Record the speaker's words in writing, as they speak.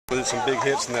With some big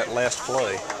hits in that last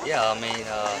play. Yeah, I mean,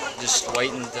 just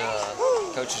waiting.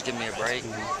 Coach was giving me a break.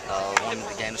 Wanted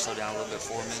the game to slow down a little bit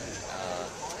for me.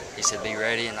 He said, "Be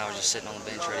ready," and I was just sitting on the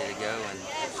bench ready to go and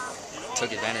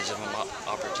took advantage of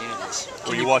my opportunities.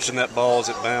 Were you watching that ball as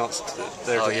it bounced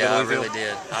there? Oh to yeah, I the really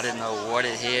did. I didn't know what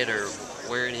it hit or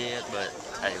where it hit, but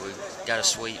hey, we got a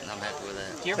sweep, and I'm happy with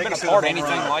that. You ever been a part of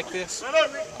anything like this?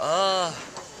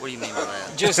 What do you mean by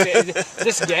that? Just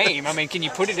this game. I mean, can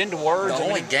you put it into words? The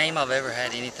only game I've ever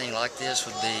had anything like this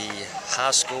would be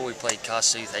high school. We played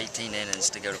Kossuth 18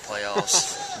 innings to go to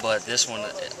playoffs. But this one,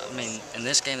 I mean, in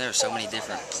this game there were so many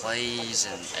different plays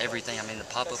and everything. I mean, the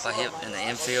pop-up I hit in the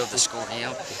infield to score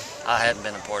him, I hadn't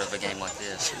been a part of a game like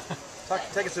this.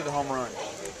 Take us to the home run.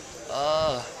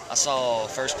 I saw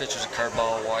first pitch was a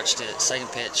curveball, watched it.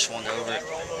 Second pitch swung over it,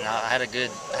 and I had a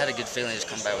good feeling to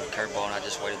come back with a curveball, and I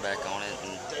just waited back on it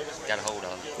and got a hold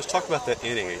of it. Let's talk about that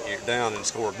inning. You're down and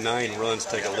scored 9 runs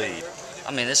to take a lead.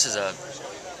 I mean, this is a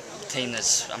team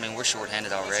we're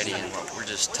shorthanded already, and we're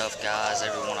just tough guys.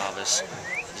 Every one of us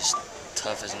just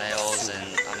tough as nails,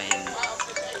 and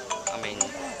I mean,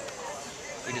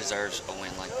 we deserve a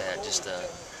win like that. Just to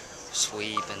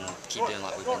sweep and keep doing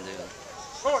like we've been doing.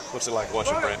 What's it like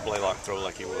watching Brent Blaylock throw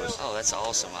like he was? Oh, that's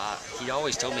awesome. He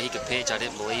always told me he could pitch. I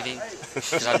didn't believe him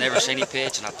because I'd never seen him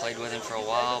pitch, and I played with him for a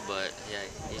while. But yeah,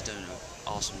 he's doing an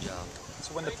awesome job.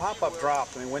 So when the pop-up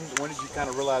dropped, I mean, when did you kind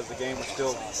of realize the game was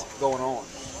still going on?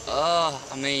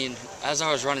 I mean, as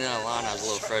I was running down the line, I was a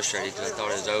little frustrated because I thought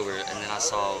it was over. And then I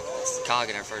saw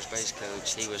Coggin, our first base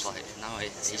coach. He was like, "No,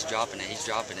 he's dropping it. He's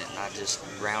dropping it." And I just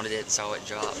rounded it and saw it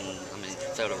drop, and I mean,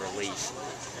 felt a relief.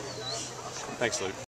 Thanks, Luke.